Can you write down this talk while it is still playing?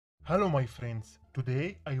Hello my friends,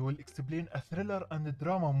 today I will explain a thriller and a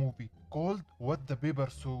drama movie called What the Peeper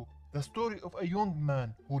Saw. The story of a young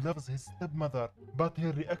man who loves his stepmother, but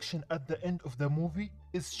her reaction at the end of the movie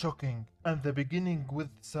is shocking. And the beginning with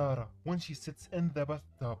Sarah when she sits in the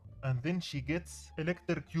bathtub and then she gets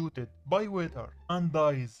electrocuted by water and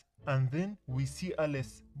dies. And then we see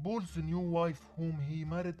Alice, Paul's new wife whom he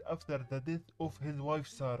married after the death of his wife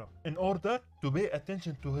Sarah, in order to pay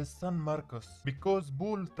attention to his son Marcus, because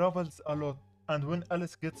Paul travels a lot. And when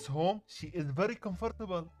Alice gets home, she is very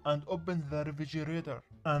comfortable and opens the refrigerator.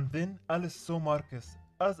 And then Alice saw Marcus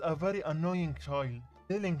as a very annoying child,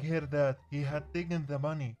 telling her that he had taken the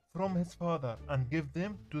money from his father and gave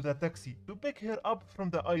them to the taxi to pick her up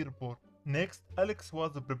from the airport. Next, Alex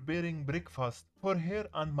was preparing breakfast for her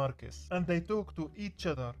and Marcus, and they talk to each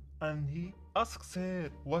other, and he asks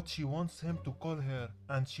her what she wants him to call her,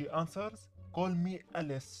 and she answers, "Call me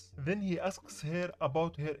Alice." Then he asks her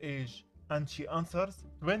about her age, and she answers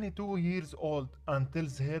 22 years old and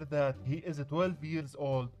tells her that he is 12 years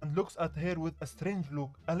old and looks at her with a strange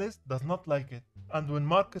look. Alice does not like it. And when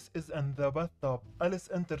Marcus is in the bathtub, Alice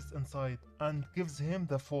enters inside and gives him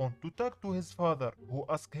the phone to talk to his father, who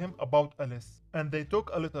asks him about Alice. And they talk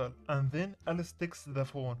a little, and then Alice takes the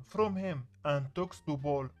phone from him and talks to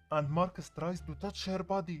Paul, and Marcus tries to touch her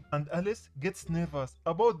body, and Alice gets nervous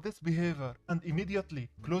about this behavior and immediately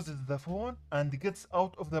closes the phone and gets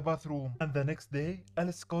out of the bathroom. And the next day,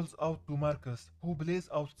 Alice calls out to Marcus, who plays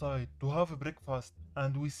outside to have breakfast,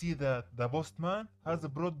 and we see that the postman has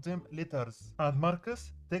brought them letters, and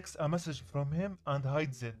Marcus takes a message from him and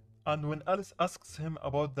hides it. And when Alice asks him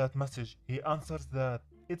about that message, he answers that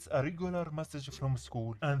it's a regular message from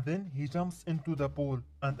school. And then he jumps into the pool,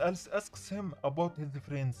 and Alice asks him about his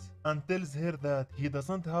friends and tells her that he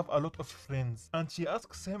doesn't have a lot of friends. And she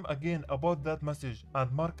asks him again about that message,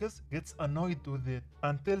 and Marcus gets annoyed with it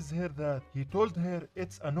and tells her that he told her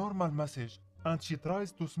it's a normal message. And she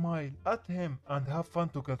tries to smile at him and have fun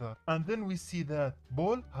together. And then we see that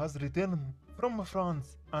Paul has returned from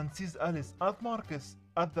France and sees Alice and Marcus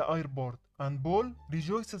at the airport. And Paul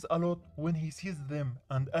rejoices a lot when he sees them,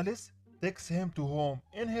 and Alice takes him to home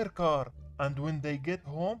in her car. And when they get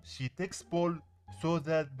home, she takes Paul so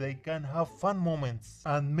that they can have fun moments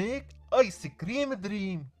and make ice cream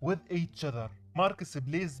dream with each other. Marcus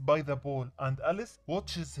plays by the pool, and Alice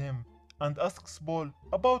watches him and asks Paul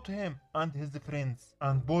about him and his friends.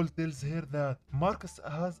 And Paul tells her that Marcus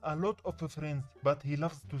has a lot of friends, but he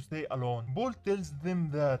loves to stay alone. Paul tells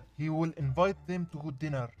them that he will invite them to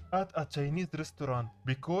dinner at a Chinese restaurant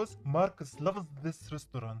because Marcus loves this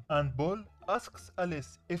restaurant. And Paul asks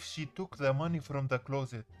Alice if she took the money from the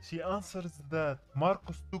closet. She answers that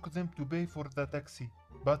Marcus took them to pay for the taxi,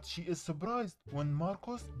 but she is surprised when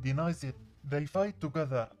Marcus denies it. They fight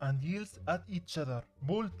together and yells at each other.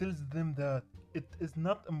 Paul tells them that it is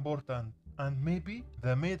not important and maybe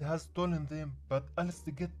the maid has stolen them, but Alice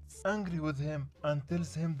gets angry with him and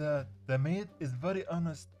tells him that the maid is very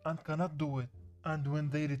honest and cannot do it. And when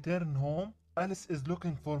they return home, Alice is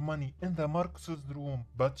looking for money in the Marcus's room,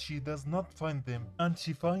 but she does not find them, and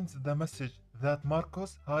she finds the message that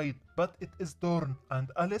Marcus hid, but it is torn,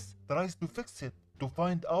 and Alice tries to fix it to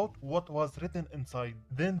find out what was written inside.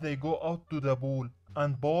 Then they go out to the pool,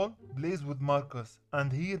 and Paul plays with Marcus,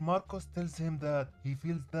 and here Marcus tells him that he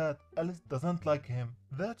feels that Alice doesn't like him,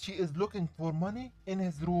 that she is looking for money in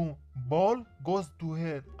his room. Paul goes to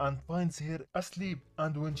her and finds her asleep,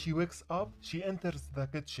 and when she wakes up, she enters the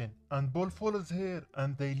kitchen, and Paul follows her,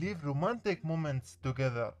 and they live romantic moments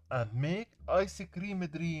together and make ice cream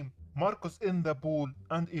dream. Marcus in the pool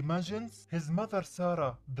and imagines his mother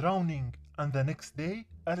Sarah drowning. And the next day,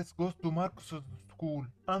 Alice goes to Marcus's school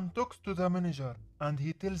and talks to the manager, and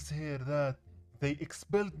he tells her that they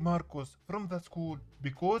expelled Marcus from the school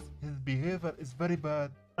because his behavior is very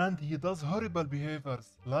bad and he does horrible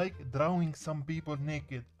behaviors like drawing some people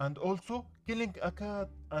naked and also killing a cat.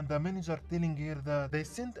 And the manager telling her that they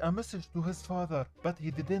sent a message to his father but he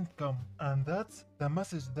didn't come, and that's the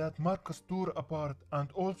message that Marcus tore apart, and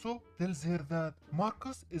also tells her that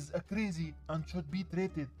Marcus is a crazy and should be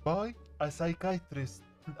treated by a psychiatrist.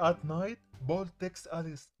 And at night, Paul takes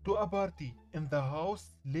Alice to a party in the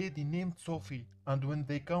house lady named Sophie, and when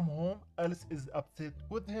they come home, Alice is upset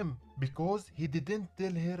with him because he didn't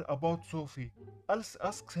tell her about Sophie. Alice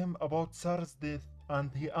asks him about Sarah's death,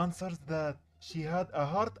 and he answers that she had a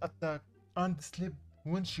heart attack and slipped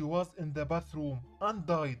when she was in the bathroom and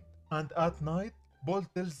died. And at night, Paul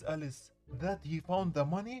tells Alice that he found the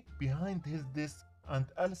money behind his desk, and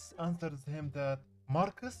Alice answers him that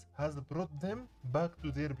Marcus has brought them back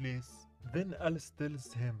to their place. Then Alice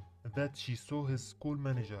tells him that she saw his school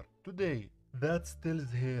manager today. That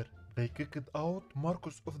tells her They kicked out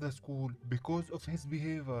Marcus of the school because of his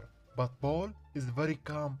behavior. But Paul is very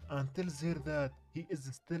calm and tells her that he is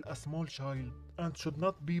still a small child and should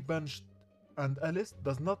not be punished. And Alice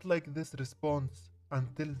does not like this response and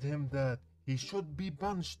tells him that he should be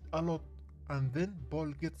punished a lot. And then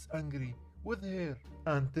Paul gets angry with her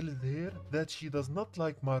and tells her that she does not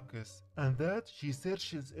like Marcus and that she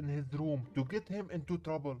searches in his room to get him into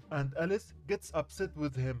trouble. And Alice gets upset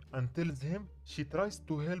with him and tells him she tries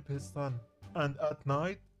to help his son. And at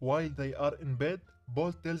night, while they are in bed,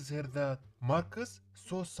 Paul tells her that Marcus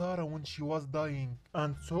saw Sarah when she was dying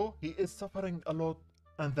and so he is suffering a lot.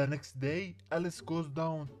 And the next day, Alice goes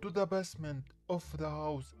down to the basement of the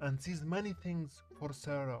house and sees many things for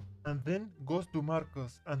Sarah. And then goes to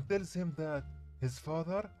Marcus and tells him that his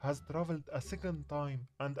father has traveled a second time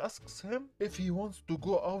and asks him if he wants to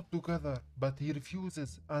go out together. But he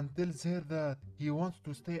refuses and tells her that he wants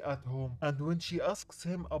to stay at home. And when she asks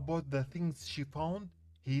him about the things she found,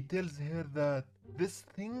 he tells her that these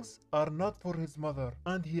things are not for his mother.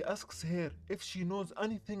 And he asks her if she knows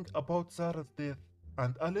anything about Sarah's death.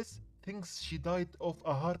 And Alice thinks she died of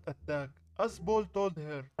a heart attack, as Paul told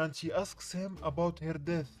her, and she asks him about her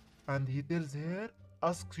death. And he tells her,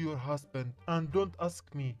 ask your husband and don't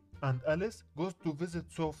ask me. And Alice goes to visit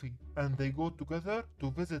Sophie, and they go together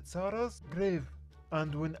to visit Sarah's grave.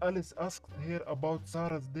 And when Alice asked her about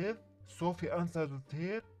Sarah's death, Sophie answered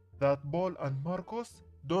her that Paul and Marcus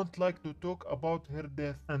don't like to talk about her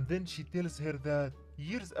death. And then she tells her that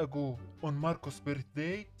years ago, on Marcus'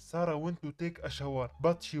 birthday, Sarah went to take a shower,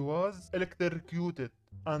 but she was electrocuted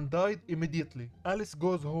and died immediately. Alice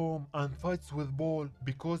goes home and fights with Paul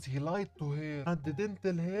because he lied to her and didn't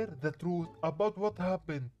tell her the truth about what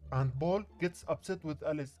happened. And Paul gets upset with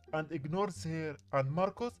Alice and ignores her, and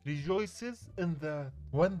Marcus rejoices in that.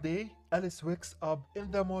 One day, Alice wakes up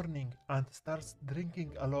in the morning and starts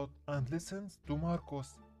drinking a lot and listens to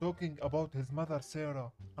Marcus talking about his mother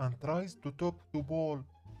Sarah and tries to talk to Paul,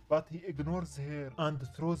 but he ignores her and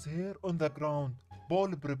throws her on the ground. Paul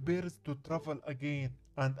prepares to travel again,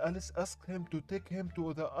 and Alice asks him to take him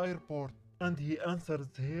to the airport, and he answers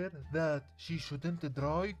her that she shouldn't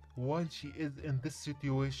drive while she is in this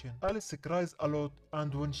situation. Alice cries a lot,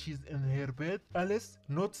 and when she's in her bed, Alice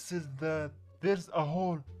notices that there's a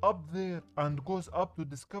hole up there and goes up to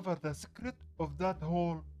discover the secret of that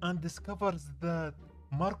hole and discovers that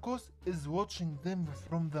Marcus is watching them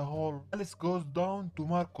from the hole. Alice goes down to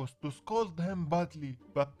Marcus to scold him badly,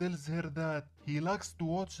 but tells her that he likes to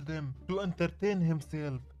watch them to entertain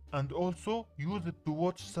himself and also use it to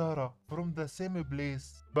watch Sarah from the same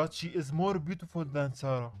place. But she is more beautiful than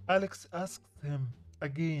Sarah. Alex asks him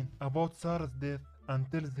again about Sarah's death and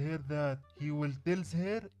tells her that he will tell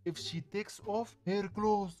her if she takes off her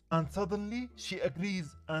clothes, and suddenly she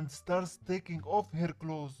agrees and starts taking off her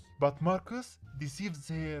clothes. But Marcus deceives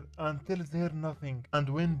her and tells her nothing, and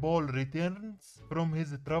when Paul returns from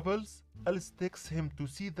his travels, Alice takes him to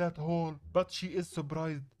see that hole, but she is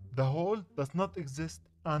surprised. The hole does not exist,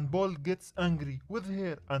 and Paul gets angry with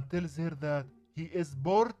her and tells her that he is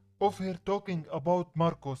bored of her talking about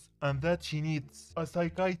Marcus and that she needs a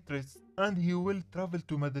psychiatrist, and he will travel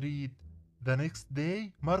to Madrid. The next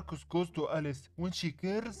day, Marcus goes to Alice when she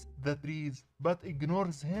cares the trees, but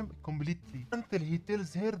ignores him completely until he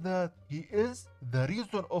tells her that he is the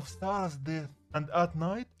reason of Sarah's death. And at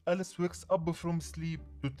night, Alice wakes up from sleep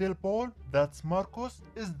to tell Paul that Marcus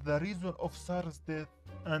is the reason of Sarah's death.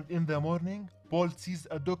 And in the morning, Paul sees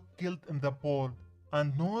a dog killed in the pool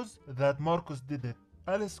and knows that Marcus did it.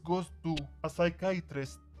 Alice goes to a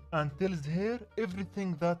psychiatrist and tells her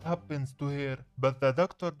everything that happens to her, but the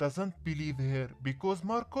doctor doesn't believe her because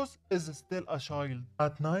Marcus is still a child.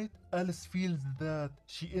 At night, Alice feels that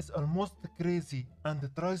she is almost crazy and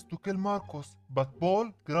tries to kill Marcus, but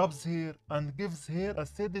Paul grabs her and gives her a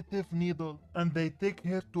sedative needle, and they take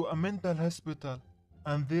her to a mental hospital.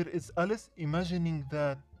 And there is Alice imagining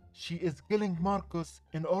that she is killing Marcus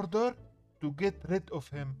in order to get rid of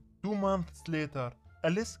him. 2 months later,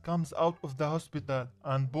 Alice comes out of the hospital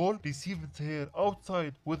and Paul receives her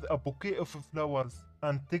outside with a bouquet of flowers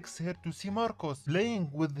and takes her to see Marcus playing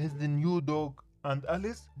with his new dog. And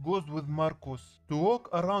Alice goes with Marcus to walk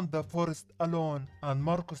around the forest alone, and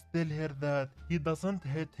Marcus tells her that he doesn't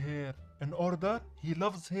hate her. In order, he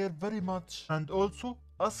loves her very much and also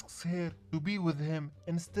asks her to be with him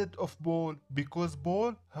instead of Paul because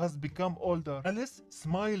Paul has become older. Alice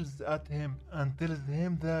smiles at him and tells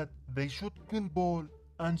him that they should kill Paul,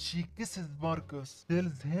 and she kisses Marcus,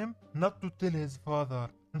 tells him not to tell his father.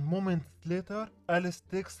 And moments later, Alice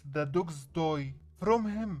takes the dog's toy from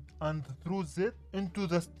him and throws it into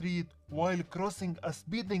the street while crossing a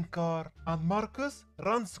speeding car, and Marcus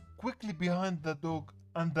runs quickly behind the dog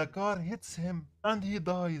and the car hits him and he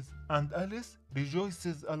dies, and Alice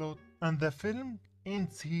rejoices a lot. And the film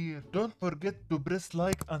ends here. Don't forget to press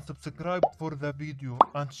like and subscribe for the video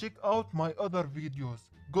and check out my other videos.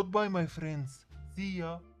 Goodbye my friends. See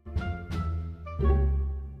ya.